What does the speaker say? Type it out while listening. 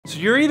So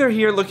you're either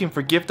here looking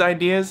for gift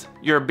ideas,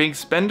 you're a big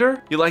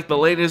spender, you like the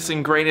latest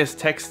and greatest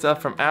tech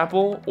stuff from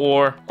Apple,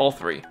 or all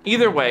three.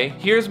 Either way,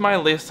 here's my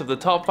list of the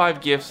top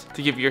 5 gifts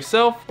to give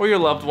yourself or your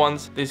loved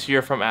ones this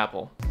year from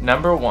Apple.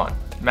 Number 1.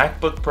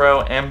 MacBook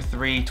Pro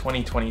M3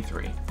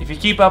 2023. If you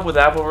keep up with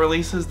Apple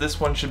releases,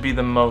 this one should be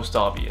the most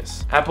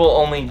obvious. Apple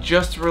only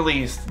just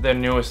released their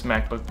newest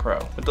MacBook Pro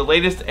with the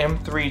latest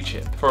M3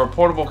 chip. For a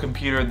portable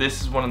computer,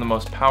 this is one of the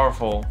most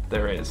powerful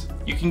there is.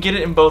 You can get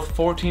it in both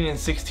 14 and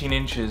 16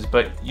 inches,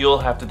 but you'll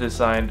have to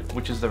decide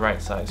which is the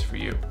right size for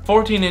you.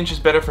 14 inch is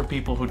better for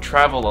people who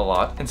travel a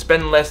lot and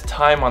spend less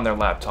time on their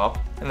laptop,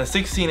 and the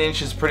 16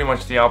 inch is pretty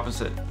much the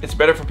opposite. It's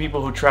better for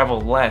people who travel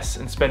less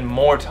and spend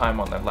more time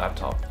on their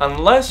laptop.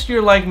 Unless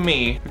you're like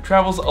me, who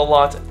travels a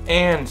lot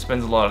and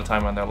spends a lot of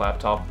time on their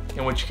laptop,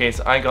 in which case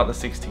I got the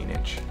 16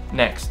 inch.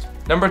 Next.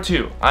 Number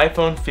 2,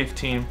 iPhone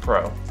 15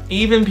 Pro.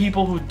 Even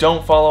people who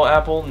don't follow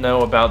Apple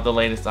know about the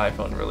latest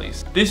iPhone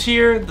release. This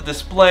year, the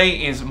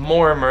display is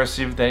more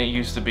immersive than it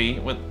used to be,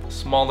 with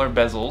smaller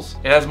bezels.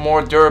 It has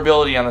more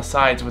durability on the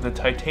sides with a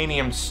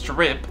titanium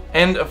strip,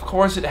 and of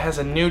course it has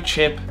a new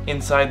chip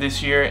inside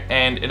this year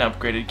and an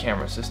upgraded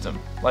camera system,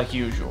 like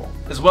usual.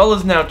 As well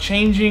as now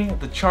changing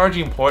the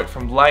charging port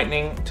from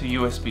Lightning to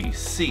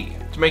USB-C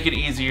to make it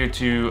easier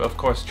to, of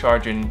course,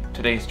 charge in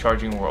today's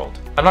charging world.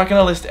 I'm not going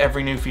to list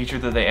every new feature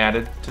that they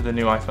added to the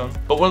new iPhone,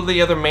 but one of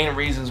the other main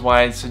reasons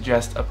why I'd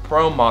suggest a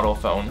Pro model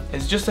phone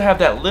is just to have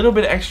that little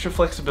bit extra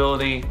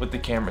flexibility with the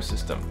camera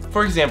system.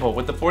 For example,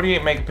 with the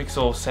 48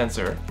 megapixel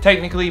sensor,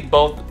 technically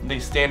both the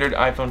standard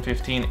iPhone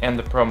 15 and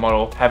the Pro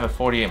model have a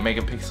 48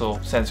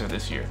 megapixel sensor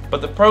this year.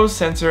 But the Pro's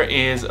sensor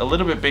is a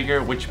little bit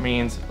bigger, which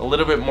means a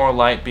little bit more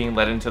light being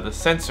let into the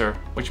sensor,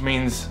 which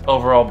means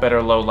overall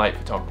better low light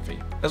photography.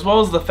 As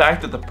well as the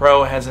fact that the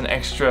Pro has an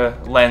extra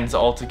lens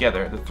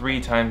altogether, the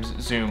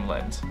 3x zoom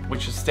lens,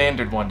 which a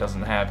standard one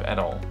doesn't have at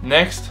all.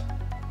 Next,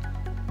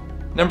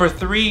 number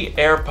 3,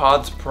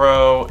 AirPods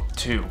Pro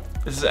 2.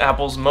 This is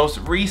Apple's most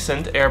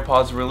recent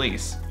AirPods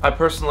release. I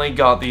personally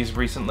got these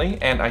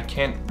recently and I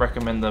can't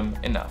recommend them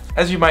enough.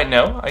 As you might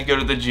know, I go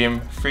to the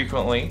gym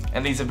frequently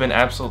and these have been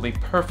absolutely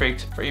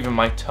perfect for even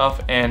my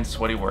tough and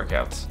sweaty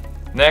workouts.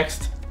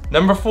 Next,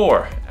 number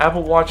 4,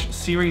 Apple Watch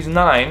Series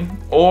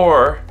 9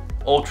 or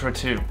Ultra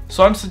 2.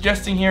 So I'm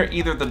suggesting here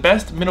either the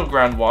best middle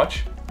ground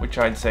watch, which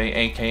I'd say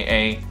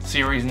aka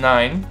Series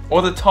 9,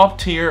 or the top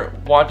tier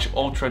Watch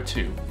Ultra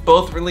 2.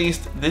 Both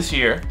released this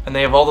year, and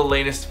they have all the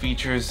latest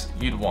features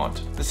you'd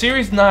want. The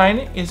Series 9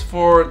 is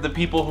for the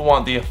people who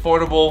want the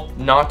affordable,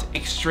 not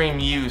extreme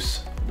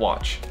use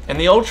watch. And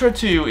the Ultra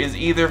 2 is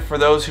either for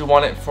those who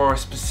want it for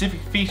specific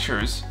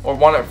features or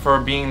want it for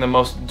being the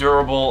most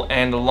durable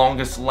and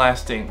longest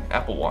lasting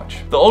Apple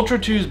Watch. The Ultra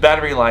 2's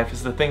battery life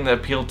is the thing that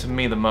appealed to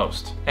me the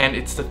most, and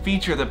it's the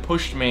feature that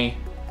pushed me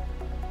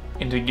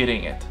into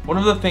getting it. One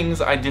of the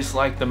things I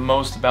dislike the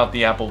most about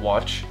the Apple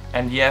Watch,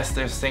 and yes,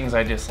 there's things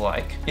I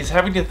dislike, is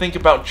having to think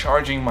about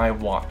charging my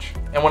watch.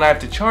 And when I have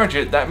to charge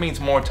it, that means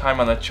more time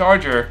on the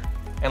charger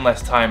and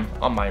less time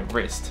on my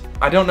wrist.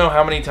 I don't know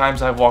how many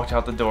times I've walked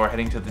out the door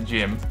heading to the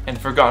gym and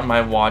forgotten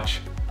my watch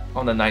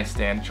on the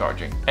nightstand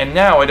charging. And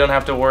now I don't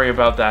have to worry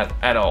about that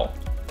at all.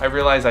 I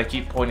realize I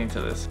keep pointing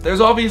to this.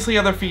 There's obviously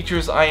other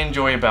features I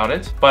enjoy about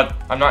it, but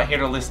I'm not here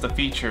to list the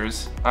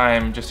features,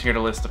 I'm just here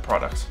to list the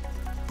products.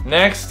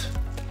 Next,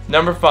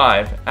 number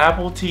 5,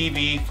 Apple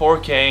TV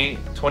 4K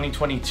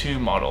 2022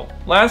 model.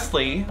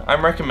 Lastly,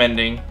 I'm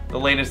recommending the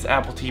latest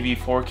Apple TV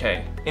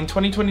 4K. In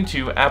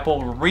 2022,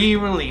 Apple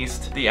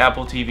re-released the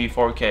Apple TV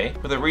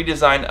 4K with a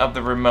redesign of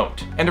the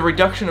remote and a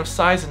reduction of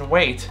size and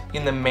weight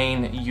in the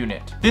main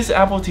unit. This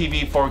Apple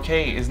TV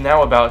 4K is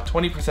now about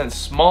 20%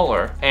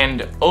 smaller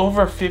and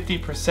over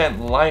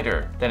 50%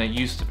 lighter than it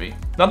used to be.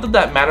 Not that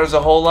that matters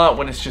a whole lot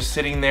when it's just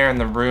sitting there in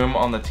the room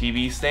on the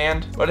TV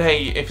stand, but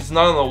hey, if it's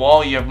not on the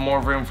wall, you have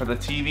more room for the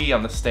TV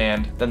on the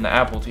stand than the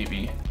Apple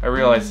TV. I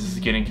realize this is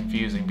getting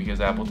confusing because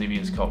Apple TV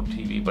is called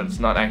TV, but it's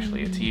not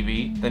actually a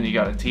TV. Then you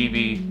got a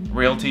TV,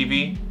 real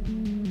TV.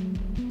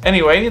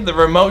 Anyway, the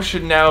remote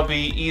should now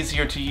be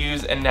easier to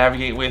use and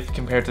navigate with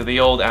compared to the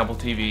old Apple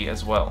TV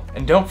as well.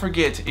 And don't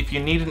forget, if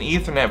you need an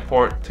Ethernet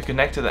port to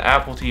connect to the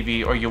Apple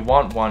TV or you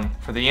want one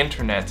for the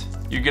internet,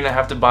 you're gonna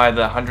have to buy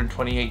the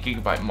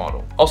 128GB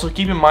model. Also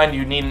keep in mind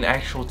you need an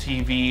actual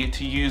TV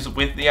to use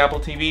with the Apple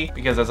TV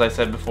because as I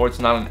said before, it's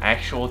not an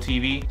actual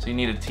TV, so you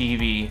need a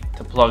TV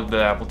to plug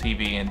the Apple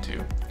TV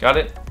into. Got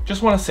it?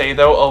 Just want to say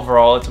though,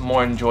 overall it's a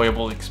more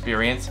enjoyable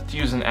experience to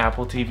use an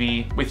Apple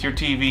TV with your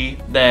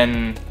TV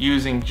than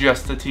using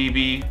just the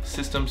TV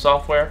system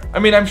software. I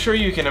mean, I'm sure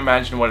you can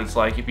imagine what it's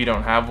like if you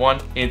don't have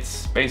one.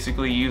 It's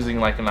basically using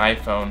like an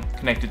iPhone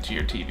connected to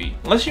your TV.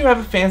 Unless you have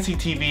a fancy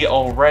TV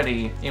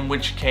already, in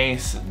which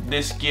case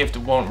this gift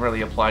won't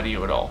really apply to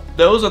you at all.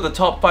 Those are the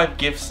top 5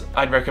 gifts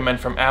I'd recommend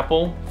from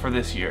Apple for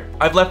this year.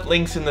 I've left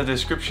links in the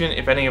description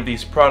if any of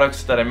these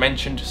products that I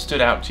mentioned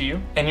stood out to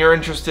you and you're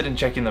interested in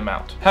checking them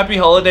out. Happy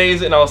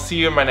holidays, and I'll see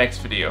you in my next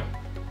video.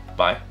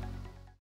 Bye.